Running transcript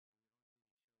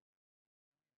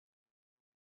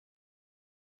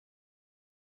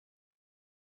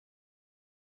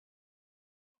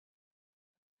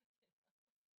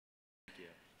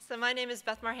So my name is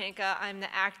Beth Marhanka. I'm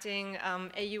the acting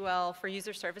AUL for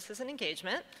User Services and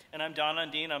Engagement. And I'm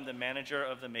Undeen. I'm the manager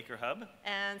of the Maker Hub.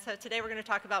 And so today we're going to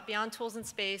talk about Beyond Tools and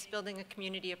Space, building a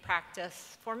community of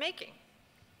practice for making.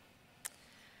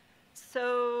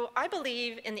 So I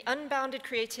believe in the unbounded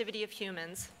creativity of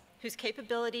humans whose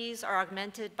capabilities are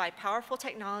augmented by powerful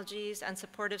technologies and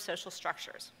supportive social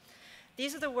structures.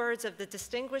 These are the words of the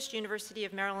distinguished University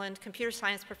of Maryland computer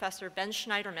science professor Ben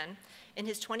Schneiderman in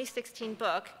his 2016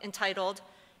 book entitled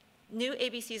New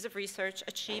ABCs of Research,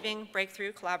 Achieving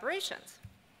Breakthrough Collaborations.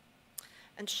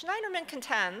 And Schneiderman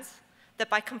contends that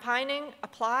by combining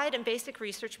applied and basic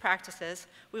research practices,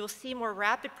 we will see more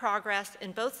rapid progress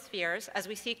in both spheres as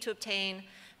we seek to obtain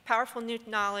powerful new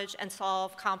knowledge and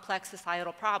solve complex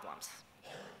societal problems.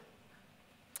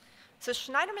 So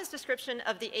Schneiderman's description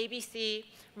of the ABC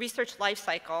research life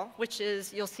cycle, which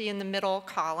is, you'll see in the middle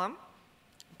column,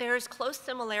 bears close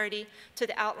similarity to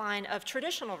the outline of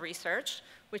traditional research,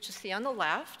 which you see on the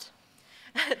left,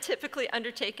 typically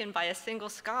undertaken by a single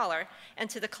scholar, and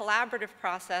to the collaborative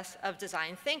process of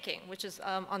design thinking, which is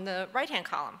on the right-hand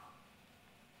column.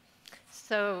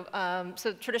 So,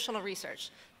 traditional research,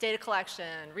 data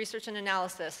collection, research and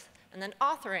analysis, and then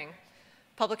authoring,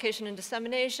 publication and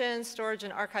dissemination, storage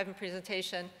and archive and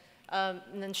presentation. And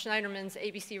then Schneiderman's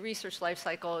ABC research life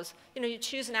cycle is, you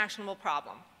choose an actionable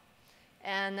problem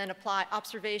and then apply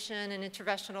observation and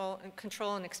interventional and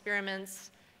control and experiments.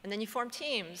 And then you form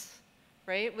teams,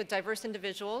 right, with diverse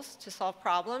individuals to solve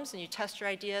problems, and you test your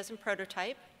ideas and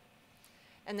prototype,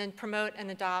 and then promote and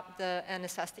adopt and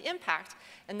assess the impact.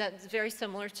 And that's very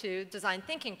similar to design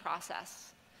thinking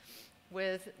process,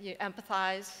 with you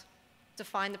empathize,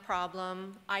 define the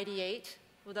problem, ideate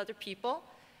with other people,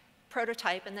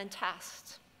 prototype, and then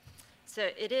test. So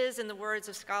it is, in the words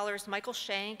of scholars Michael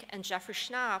Schenk and Jeffrey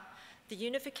Schnapp, the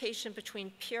unification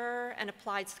between pure and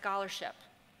applied scholarship,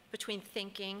 between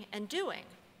thinking and doing.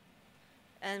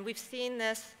 And we've seen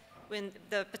this in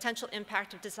the potential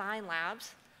impact of design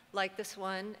labs, like this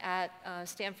one at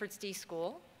Stanford's D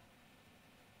School,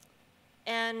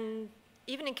 and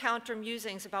even encounter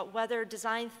musings about whether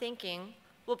design thinking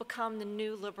will become the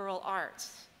new liberal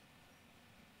arts.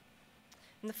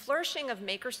 In the flourishing of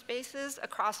makerspaces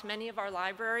across many of our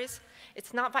libraries,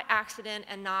 it's not by accident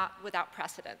and not without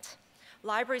precedent.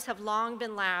 Libraries have long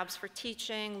been labs for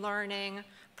teaching, learning,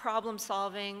 problem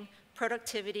solving,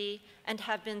 productivity, and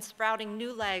have been sprouting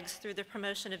new legs through the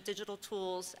promotion of digital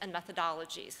tools and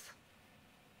methodologies.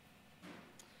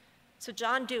 So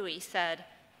John Dewey said,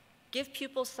 "Give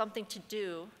pupils something to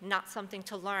do, not something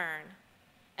to learn.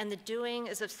 And the doing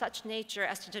is of such nature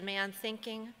as to demand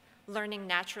thinking, learning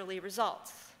naturally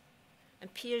results."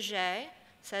 And Piaget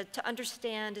said, "To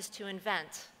understand is to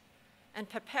invent." And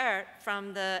Papert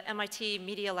from the MIT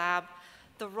Media Lab,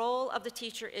 "The role of the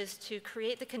teacher is to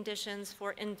create the conditions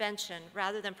for invention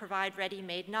rather than provide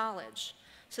ready-made knowledge."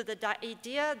 So the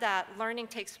idea that learning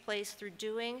takes place through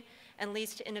doing and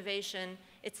leads to innovation,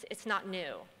 it's not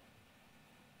new.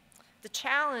 The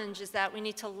challenge is that we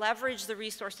need to leverage the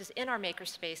resources in our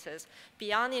makerspaces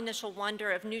beyond the initial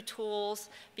wonder of new tools,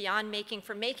 beyond making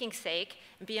for making's sake,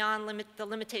 and beyond the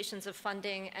limitations of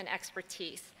funding and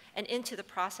expertise, and into the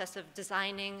process of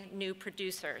designing new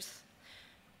producers.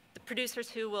 The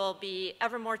producers who will be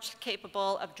ever more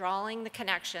capable of drawing the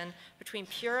connection between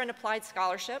pure and applied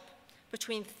scholarship,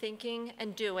 between thinking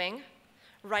and doing,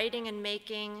 writing and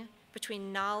making,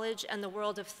 between knowledge and the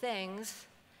world of things,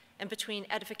 and between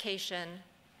edification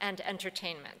and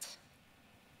entertainment.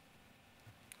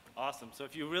 Awesome. So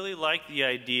if you really like the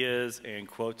ideas and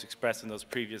quotes expressed in those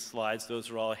previous slides,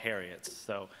 those are all Harriet's.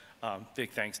 So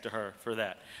big thanks to her for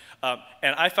that.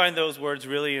 And I find those words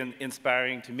really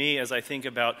inspiring to me as I think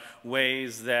about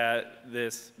ways that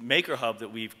this Maker Hub that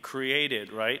we've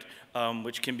created, right,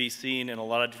 which can be seen in a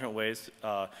lot of different ways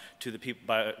to the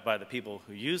by the people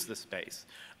who use the space.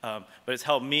 But it's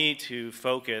helped me to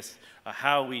focus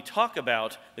how we talk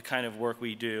about the kind of work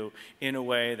we do in a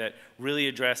way that really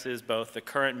addresses both the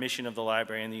current mission of the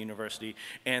library and the university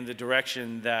and the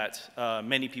direction that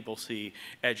many people see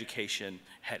education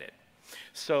headed.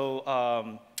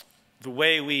 So the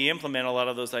way we implement a lot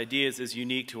of those ideas is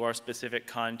unique to our specific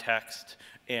context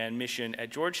and mission at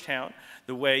Georgetown.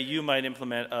 The way you might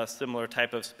implement a similar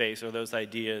type of space or those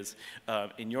ideas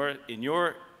in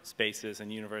your spaces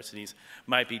and universities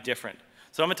might be different.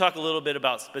 So I'm going to talk a little bit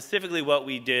about specifically what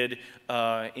we did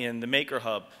in the Maker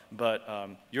Hub, but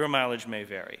your mileage may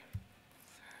vary.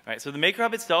 All right, so the Maker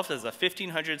Hub itself is a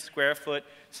 1,500 square foot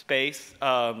space.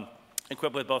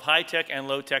 equipped with both high-tech and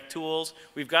low-tech tools.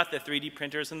 We've got the 3D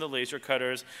printers and the laser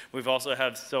cutters. We've also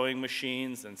have sewing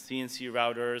machines and CNC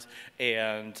routers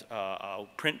and a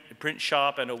print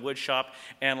shop and a wood shop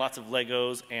and lots of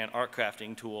Legos and art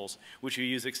crafting tools, which we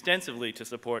use extensively to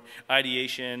support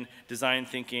ideation, design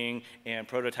thinking, and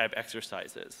prototype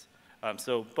exercises.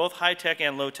 So both high-tech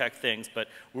and low-tech things, but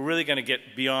we're really going to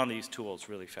get beyond these tools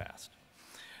really fast.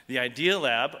 The Idea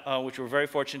Lab, which we're very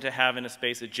fortunate to have in a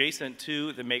space adjacent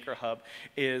to the Maker Hub,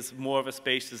 is more of a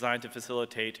space designed to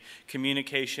facilitate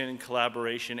communication,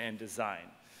 collaboration, and design.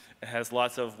 It has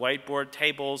lots of whiteboard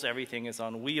tables. Everything is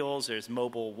on wheels. There's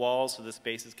mobile walls, so the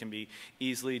spaces can be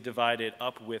easily divided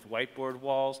up with whiteboard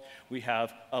walls. We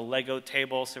have a Lego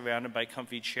table surrounded by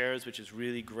comfy chairs, which is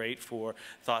really great for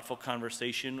thoughtful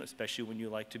conversation, especially when you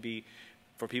like to be,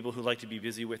 for people who like to be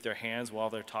busy with their hands while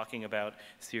they're talking about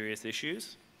serious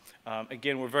issues.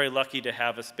 Again, we're very lucky to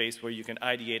have a space where you can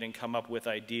ideate and come up with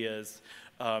ideas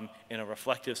in a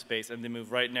reflective space and then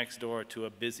move right next door to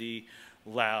a busy,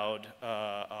 loud,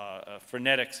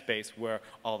 frenetic space where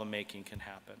all the making can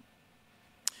happen.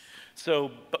 So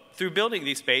through building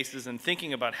these spaces and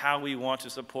thinking about how we want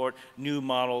to support new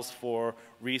models for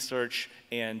research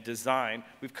and design,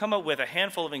 we've come up with a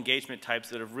handful of engagement types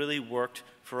that have really worked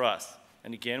for us.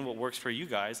 And again, what works for you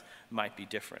guys might be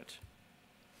different.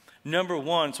 Number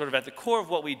one, sort of at the core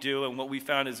of what we do and what we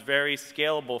found is very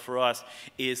scalable for us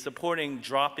is supporting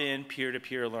drop-in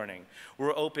peer-to-peer learning.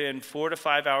 We're open 4 to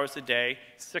 5 hours a day,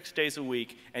 6 days a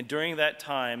week, and during that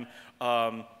time,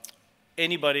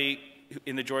 anybody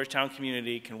in the Georgetown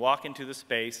community can walk into the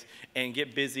space and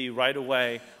get busy right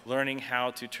away learning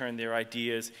how to turn their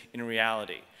ideas in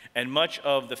reality. And much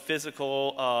of the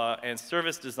physical and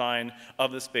service design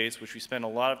of the space, which we spend a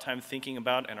lot of time thinking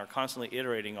about and are constantly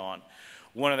iterating on,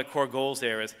 one of the core goals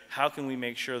there is how can we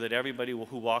make sure that everybody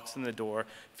who walks in the door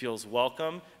feels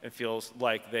welcome and feels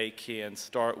like they can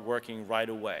start working right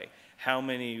away? How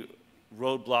many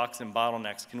roadblocks and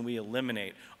bottlenecks can we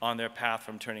eliminate on their path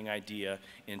from turning idea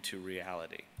into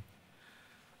reality?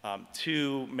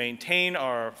 To maintain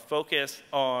our focus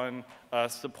on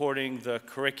supporting the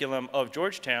curriculum of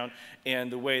Georgetown and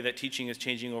the way that teaching is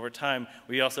changing over time,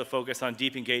 we also focus on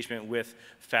deep engagement with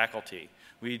faculty.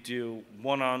 We do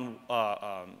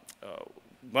one-on-one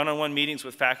meetings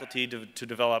with faculty to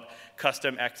develop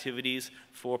custom activities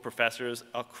for professors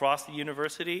across the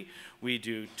university. We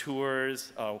do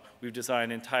tours. We've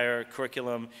designed entire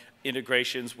curriculum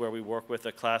integrations where we work with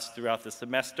a class throughout the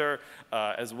semester,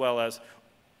 as well as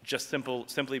just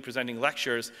simply presenting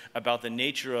lectures about the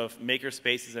nature of maker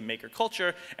spaces and maker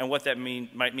culture and what that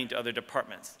might mean to other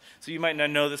departments. So you might not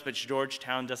know this, but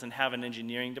Georgetown doesn't have an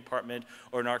engineering department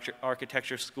or an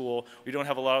architecture school. We don't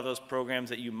have a lot of those programs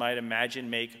that you might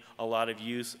imagine make a lot of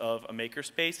use of a maker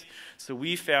space. So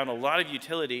we found a lot of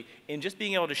utility in just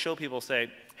being able to show people,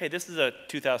 say, hey, this is a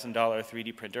 $2,000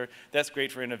 3D printer. That's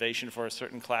great for innovation for a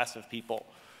certain class of people.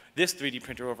 This 3D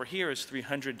printer over here is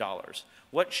 $300.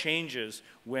 What changes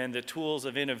when the tools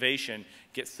of innovation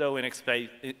get so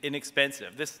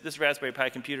inexpensive? This Raspberry Pi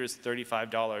computer is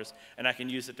 $35, and I can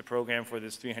use it to program for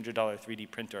this $300 3D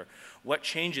printer. What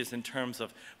changes in terms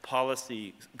of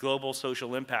policy, global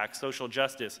social impact, social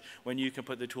justice, when you can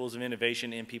put the tools of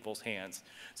innovation in people's hands?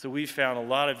 So we've found a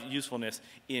lot of usefulness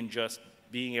in just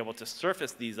being able to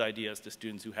surface these ideas to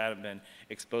students who haven't been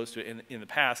exposed to it in the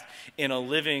past in a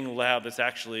living lab that's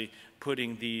actually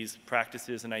putting these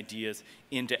practices and ideas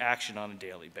into action on a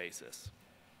daily basis.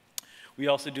 We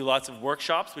also do lots of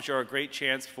workshops, which are a great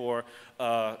chance for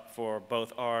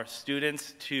both our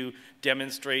students to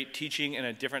demonstrate teaching in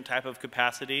a different type of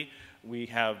capacity. We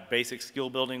have basic skill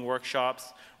building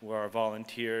workshops where our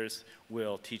volunteers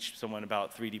will teach someone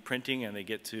about 3D printing and they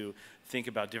get to think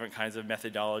about different kinds of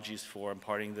methodologies for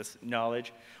imparting this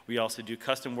knowledge. We also do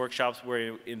custom workshops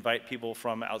where we invite people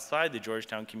from outside the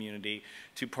Georgetown community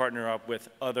to partner up with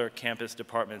other campus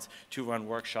departments to run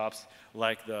workshops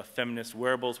like the Feminist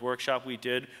Wearables workshop we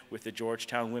did with the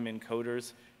Georgetown Women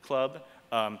Coders Club,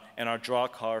 and our Draw,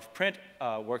 Carve, Print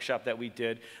workshop that we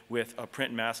did with a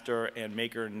print master and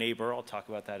maker neighbor, I'll talk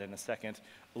about that in a second,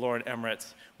 Lauren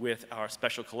Emirates, with our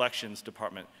special collections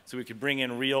department. So we could bring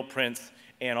in real prints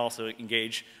and also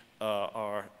engage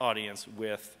our audience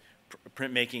with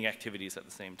printmaking activities at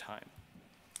the same time.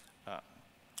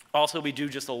 Also, we do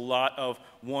just a lot of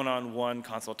one-on-one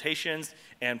consultations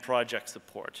and project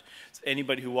support. So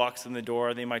anybody who walks in the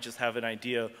door, they might just have an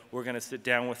idea. We're going to sit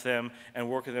down with them and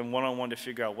work with them one-on-one to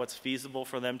figure out what's feasible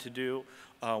for them to do,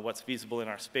 what's feasible in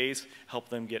our space, help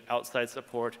them get outside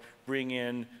support, bring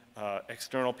in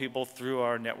external people through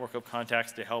our network of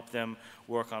contacts to help them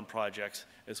work on projects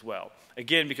as well.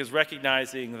 Again, because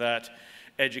recognizing that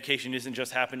education isn't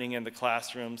just happening in the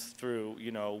classrooms through,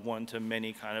 you know,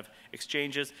 one-to-many kind of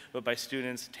exchanges, but by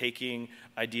students taking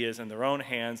ideas in their own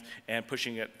hands and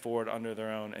pushing it forward under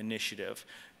their own initiative.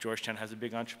 Georgetown has a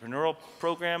big entrepreneurial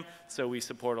program, so we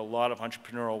support a lot of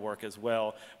entrepreneurial work as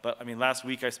well. But I mean, last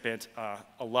week I spent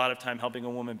a lot of time helping a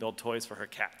woman build toys for her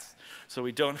cats. So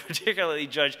we don't particularly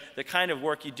judge the kind of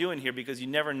work you do in here because you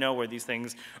never know where these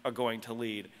things are going to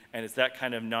lead. And it's that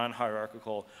kind of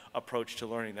non-hierarchical approach to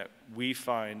learning that we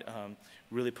find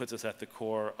really puts us at the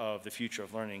core of the future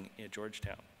of learning at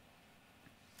Georgetown.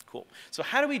 Cool. So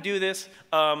how do we do this?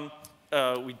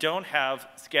 We don't have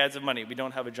scads of money. We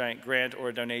don't have a giant grant or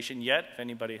a donation yet. If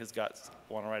anybody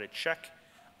want to write a check,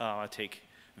 I'll take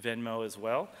Venmo as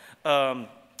well.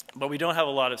 But we don't have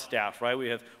a lot of staff, right? We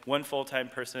have one full-time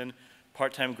person,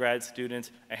 part-time grad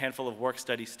students, a handful of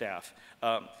work-study staff.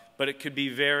 But it could be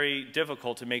very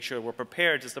difficult to make sure we're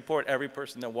prepared to support every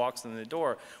person that walks in the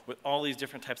door with all these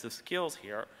different types of skills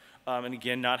here. And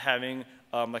again, not having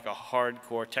like a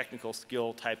hardcore technical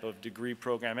skill type of degree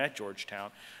program at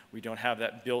Georgetown. We don't have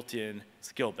that built-in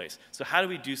skill base. So how do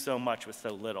we do so much with so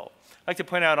little? I'd like to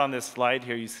point out on this slide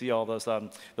here, you see all those are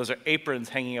aprons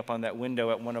hanging up on that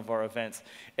window at one of our events.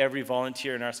 Every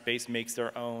volunteer in our space makes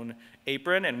their own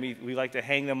apron, and we like to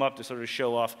hang them up to sort of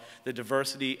show off the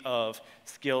diversity of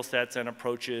skill sets and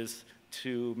approaches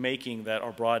to making that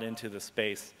are brought into the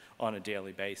space on a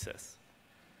daily basis.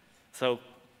 So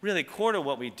really, core to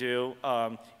what we do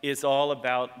is all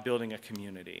about building a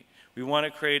community. We want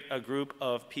to create a group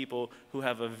of people who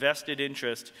have a vested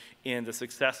interest in the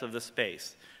success of the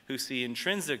space, who see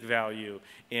intrinsic value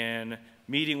in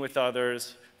meeting with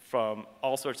others from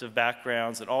all sorts of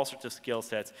backgrounds and all sorts of skill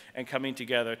sets and coming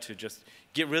together to just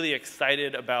get really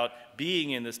excited about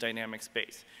being in this dynamic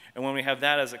space. And when we have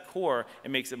that as a core, it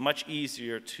makes it much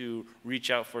easier to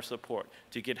reach out for support,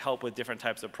 to get help with different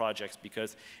types of projects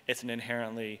because it's an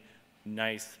inherently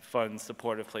nice, fun,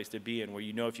 supportive place to be in where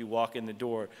you know if you walk in the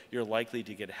door, you're likely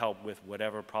to get help with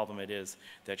whatever problem it is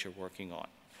that you're working on.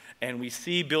 And we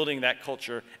see building that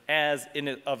culture as in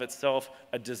and of itself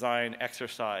a design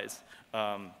exercise.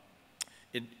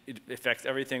 It affects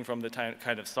everything from the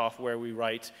kind of software we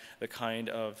write, the kind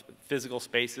of physical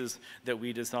spaces that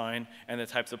we design, and the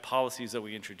types of policies that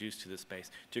we introduce to the space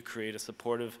to create a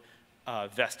supportive,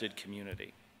 vested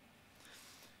community.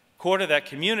 Core to that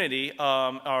community,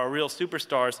 our real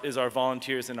superstars is our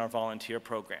volunteers in our volunteer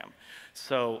program.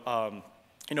 So,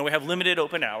 you know, we have limited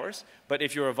open hours, but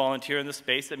if you're a volunteer in the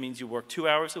space, that means you work 2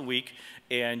 hours a week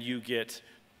and you get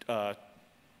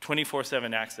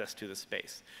 24/7 access to the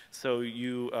space. So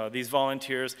these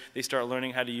volunteers, they start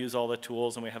learning how to use all the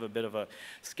tools, and we have a bit of a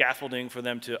scaffolding for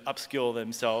them to upskill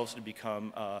themselves to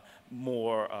become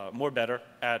more better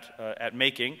at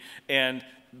making and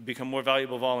become more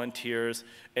valuable volunteers.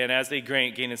 And as they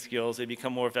gain in skills, they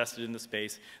become more vested in the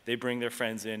space. They bring their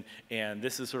friends in, and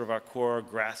this is sort of our core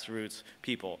grassroots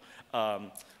people.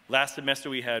 Last semester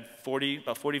we had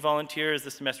about 40 volunteers.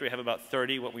 This semester we have about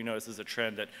 30. What we notice is a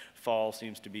trend that fall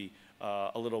seems to be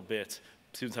a little bit,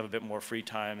 students have a bit more free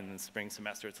time, and then spring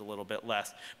semester it's a little bit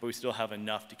less, but we still have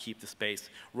enough to keep the space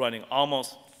running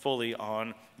almost fully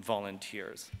on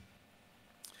volunteers.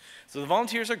 So the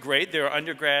volunteers are great. There are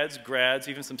undergrads, grads,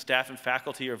 even some staff and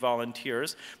faculty are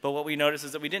volunteers. But what we noticed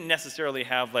is that we didn't necessarily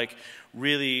have like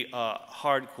really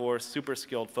hardcore, super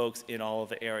skilled folks in all of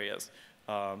the areas.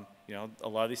 You know, a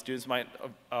lot of these students might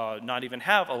not even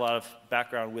have a lot of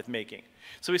background with making.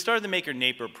 So we started the Maker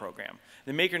Neighbor program.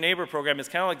 The Maker Neighbor program is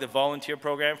kind of like the volunteer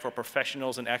program for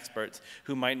professionals and experts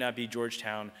who might not be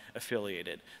Georgetown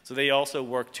affiliated. So they also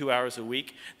work 2 hours a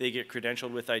week. They get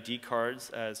credentialed with ID cards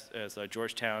as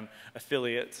Georgetown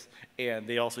affiliates, and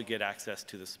they also get access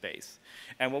to the space.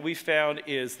 And what we found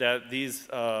is that these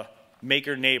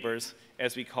Maker Neighbors,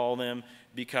 as we call them,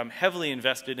 become heavily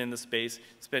invested in the space,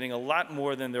 spending a lot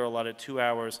more than their allotted 2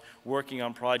 hours working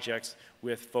on projects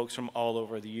with folks from all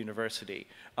over the university.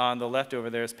 On the left over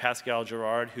there is Pascal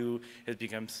Girard, who has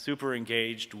become super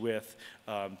engaged with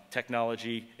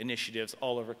technology initiatives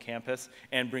all over campus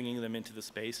and bringing them into the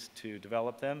space to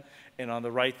develop them. And on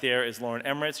the right there is Lauren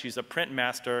Emirates. She's a print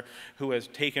master who has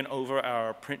taken over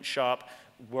our print shop,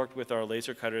 worked with our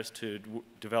laser cutters to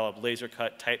develop laser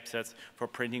cut typesets for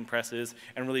printing presses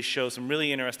and really show some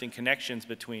really interesting connections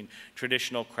between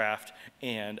traditional craft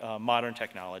and modern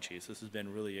technologies. This has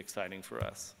been really exciting for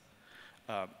us.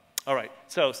 All right,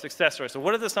 so success stories. So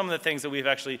what are some of the things that we've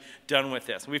actually done with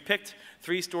this? We've picked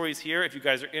 3 stories here. If you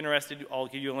guys are interested, I'll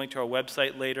give you a link to our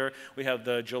website later. We have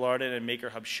the Gelardin and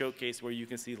Maker Hub showcase where you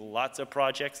can see lots of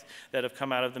projects that have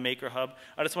come out of the Maker Hub.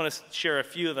 I just want to share a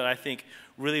few that I think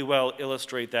really well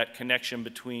illustrate that connection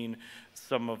between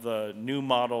some of the new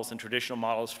models and traditional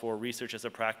models for research as a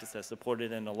practice that's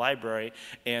supported in the library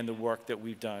and the work that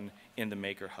we've done in the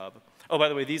Maker Hub. Oh, by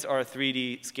the way, these are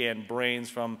 3D scanned brains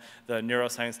from the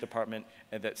neuroscience department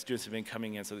that students have been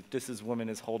coming in. So this woman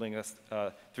is holding a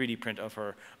 3D print of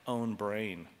her own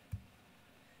brain.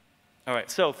 All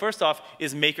right, so first off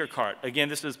is Maker Cart. Again,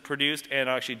 this was produced and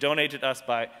actually donated to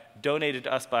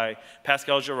us by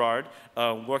Pascal Girard,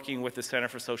 working with the Center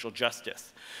for Social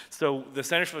Justice. So the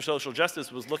Center for Social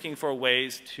Justice was looking for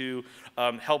ways to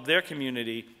help their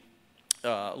community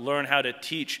learn how to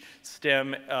teach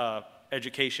STEM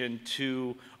education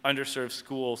to underserved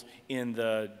schools in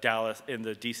the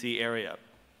DC area.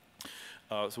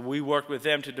 So we worked with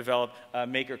them to develop a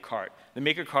Maker Cart. The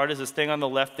Maker Cart is this thing on the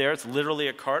left there. It's literally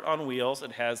a cart on wheels.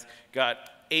 It has got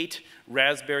 8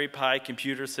 Raspberry Pi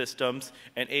computer systems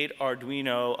and 8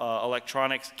 Arduino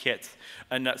electronics kits,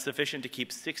 enough sufficient to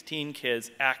keep 16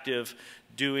 kids active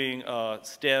doing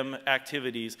STEM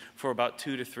activities for about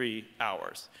 2 to 3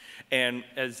 hours. And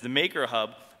as the Maker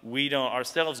Hub, we don't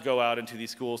ourselves go out into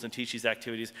these schools and teach these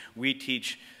activities. We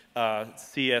teach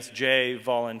CSJ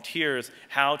volunteers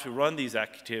how to run these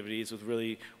activities with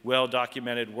really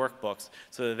well-documented workbooks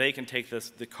so that they can take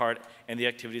the cart and the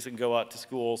activities and go out to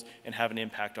schools and have an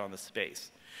impact on the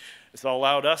space. It's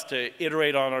allowed us to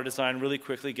iterate on our design really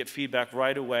quickly, get feedback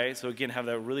right away, so again, have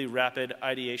that really rapid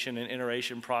ideation and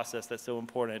iteration process that's so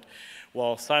important,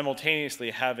 while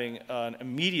simultaneously having an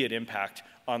immediate impact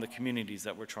on the communities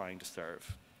that we're trying to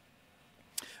serve.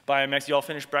 Biomex, you all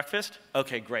finished breakfast?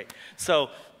 Okay, great. So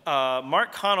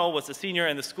Mark Connell was a senior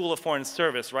in the School of Foreign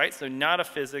Service, right? So not a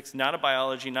physics, not a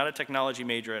biology, not a technology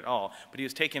major at all, but he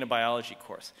was taking a biology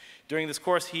course. During this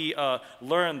course, he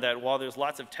learned that while there's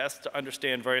lots of tests to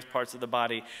understand various parts of the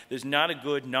body, there's not a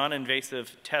good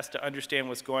non-invasive test to understand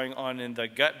what's going on in the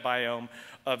gut biome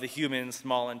of the human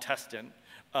small intestine.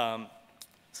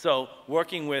 So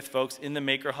working with folks in the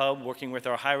Maker Hub, working with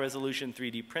our high-resolution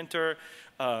 3D printer,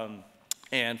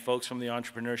 and folks from the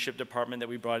entrepreneurship department that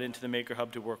we brought into the Maker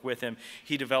Hub to work with him,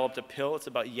 he developed a pill. It's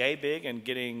about yay big and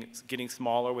getting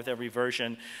smaller with every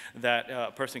version that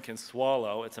a person can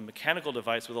swallow. It's a mechanical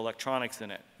device with electronics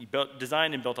in it. He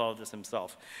designed and built all of this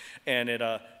himself. And it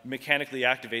mechanically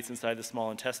activates inside the small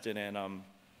intestine and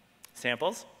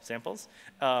samples.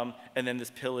 And then this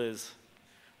pill is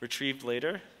retrieved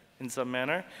later in some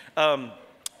manner.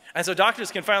 And so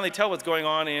doctors can finally tell what's going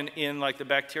on in like the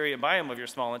bacteria biome of your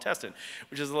small intestine,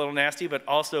 which is a little nasty, but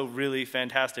also really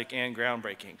fantastic and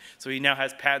groundbreaking. So he now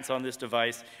has patents on this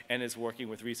device and is working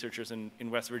with researchers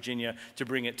in West Virginia to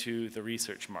bring it to the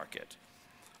research market.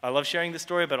 I love sharing this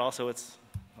story, but also it's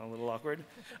a little awkward.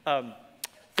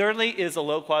 Thirdly is a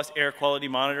low-cost air quality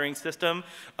monitoring system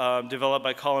developed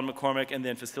by Colin McCormick and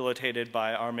then facilitated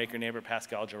by our maker neighbor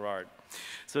Pascal Girard.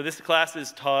 So this class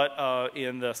is taught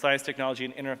in the Science, Technology,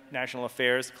 and International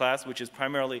Affairs class, which is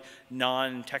primarily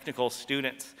non-technical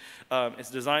students. It's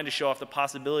designed to show off the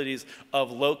possibilities of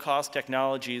low-cost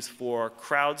technologies for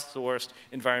crowdsourced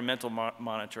environmental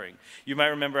monitoring. You might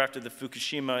remember after the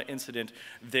Fukushima incident,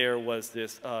 there was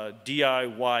this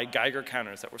DIY Geiger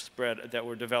counters that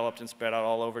were developed and spread out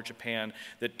all over Japan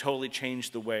that totally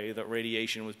changed the way that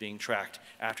radiation was being tracked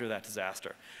after that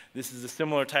disaster. This is a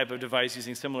similar type of device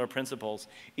using similar principles.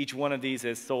 Each one of these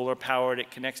is solar powered. It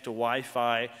connects to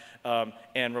Wi-Fi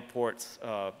and reports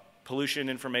pollution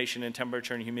information and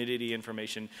temperature and humidity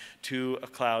information to a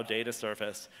cloud data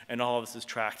surface. And all of this is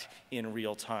tracked in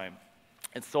real time.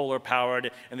 It's solar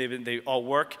powered, and they all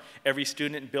work. Every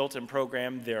student built and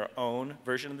programmed their own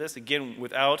version of this, again,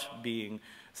 without being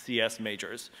CS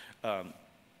majors.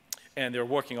 And they're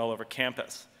working all over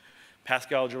campus.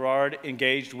 Pascal Girard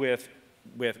engaged with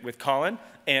Colin,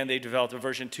 and they developed a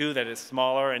version 2 that is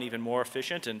smaller and even more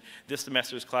efficient. And this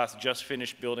semester's class just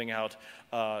finished building out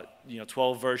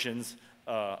 12 versions,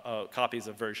 copies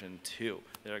of version 2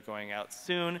 that are going out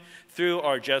soon through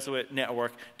our Jesuit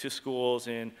network to schools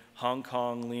in Hong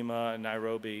Kong, Lima,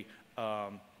 Nairobi,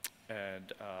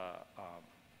 and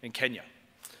in Kenya.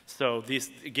 So these,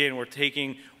 again, we're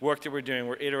taking work that we're doing,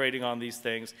 we're iterating on these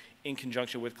things in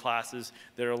conjunction with classes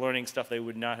that are learning stuff they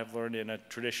would not have learned in a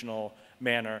traditional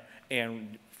manner,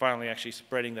 and finally actually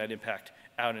spreading that impact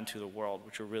out into the world,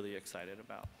 which we're really excited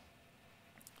about.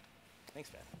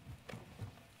 Thanks, Beth.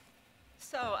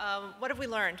 So what have we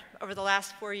learned over the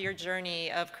last 4-year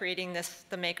journey of creating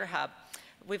the Maker Hub?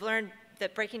 We've learned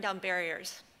that breaking down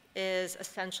barriers is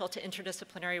essential to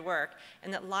interdisciplinary work,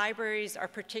 and that libraries are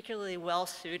particularly well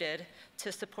suited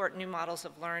to support new models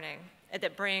of learning and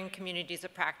that bring communities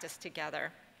of practice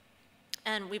together.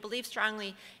 And we believe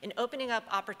strongly in opening up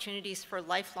opportunities for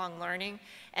lifelong learning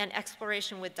and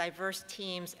exploration with diverse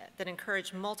teams that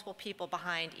encourage multiple people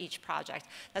behind each project.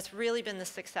 That's really been the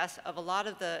success of a lot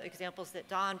of the examples that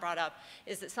Dawn brought up,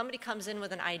 is that somebody comes in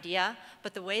with an idea,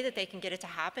 but the way that they can get it to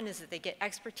happen is that they get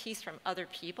expertise from other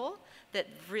people, that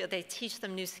they teach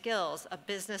them new skills. A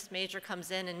business major comes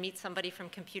in and meets somebody from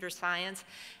computer science,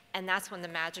 and that's when the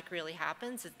magic really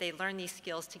happens, is they learn these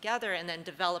skills together and then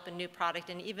develop a new product,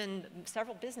 and even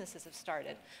several businesses have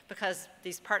started because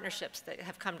these partnerships that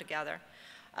have come together.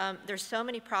 There's so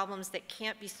many problems that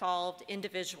can't be solved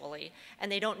individually,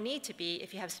 and they don't need to be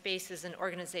if you have spaces and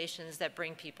organizations that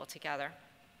bring people together.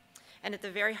 And at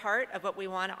the very heart of what we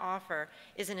want to offer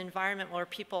is an environment where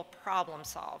people problem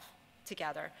solve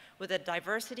together with a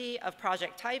diversity of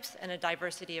project types and a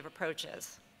diversity of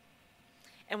approaches.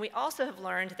 And we also have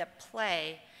learned that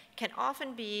play can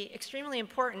often be extremely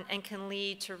important and can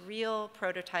lead to real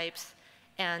prototypes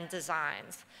and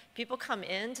designs. People come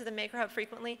into the Maker Hub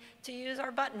frequently to use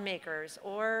our button makers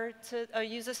or to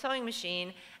use a sewing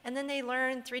machine, and then they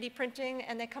learn 3D printing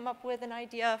and they come up with an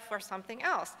idea for something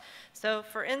else. So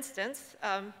for instance,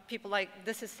 people like,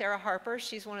 this is Sarah Harper,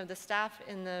 she's one of the staff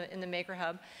in the Maker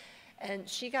Hub, and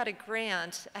she got a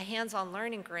grant, a hands-on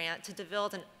learning grant to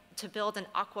build an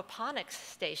aquaponics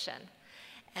station.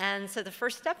 And so the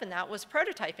first step in that was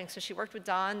prototyping. So she worked with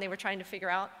Dawn. They were trying to figure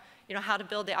out, how to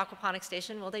build the aquaponics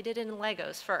station. Well, they did it in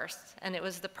Legos first, and it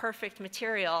was the perfect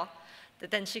material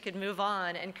that then she could move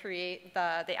on and create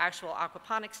the actual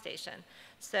aquaponics station.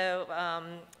 So,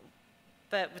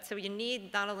 so you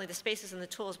need not only the spaces and the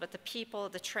tools, but the people,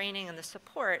 the training, and the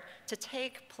support to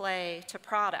take play to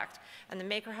product. And the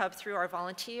Maker Hub, through our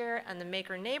volunteer and the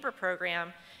Maker Neighbor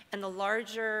program, and the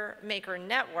larger Maker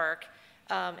network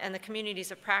and the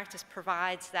communities of practice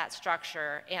provides that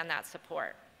structure and that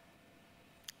support.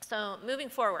 So moving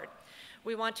forward,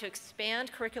 we want to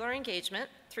expand curricular engagement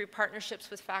through partnerships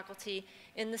with faculty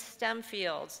in the STEM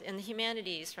fields, in the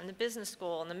humanities, from the business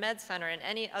school and the med center and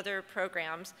any other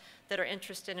programs that are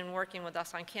interested in working with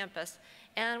us on campus.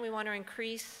 And we want to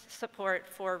increase support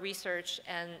for research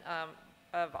and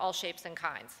of all shapes and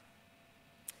kinds.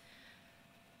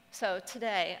 So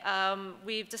today,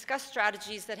 we've discussed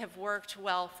strategies that have worked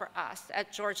well for us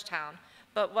at Georgetown,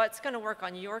 but what's going to work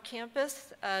on your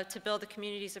campus to build the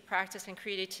communities of practice and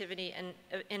creativity and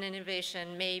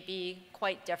innovation may be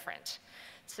quite different.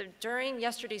 So during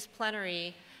yesterday's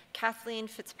plenary, Kathleen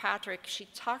Fitzpatrick, she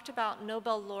talked about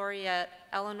Nobel laureate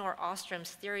Elinor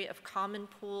Ostrom's theory of common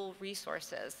pool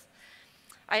resources.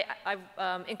 I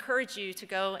encourage you to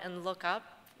go and look up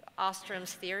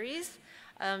Ostrom's theories.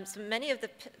 So many of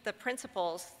the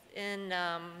principles in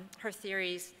her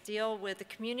theories deal with the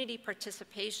community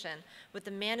participation with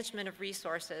the management of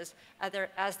resources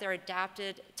as they're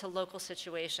adapted to local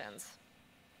situations.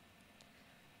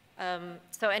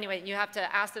 So anyway, you have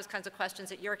to ask those kinds of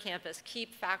questions at your campus.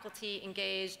 Keep faculty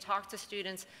engaged, talk to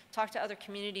students, talk to other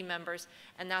community members,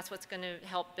 and that's what's going to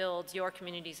help build your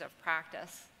communities of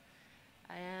practice.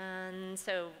 And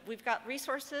so we've got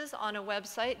resources on a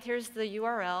website. Here's the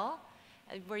URL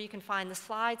where you can find the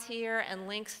slides here and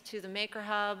links to the Maker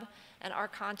Hub and our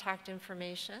contact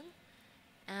information.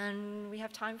 And we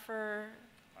have time for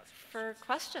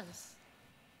questions.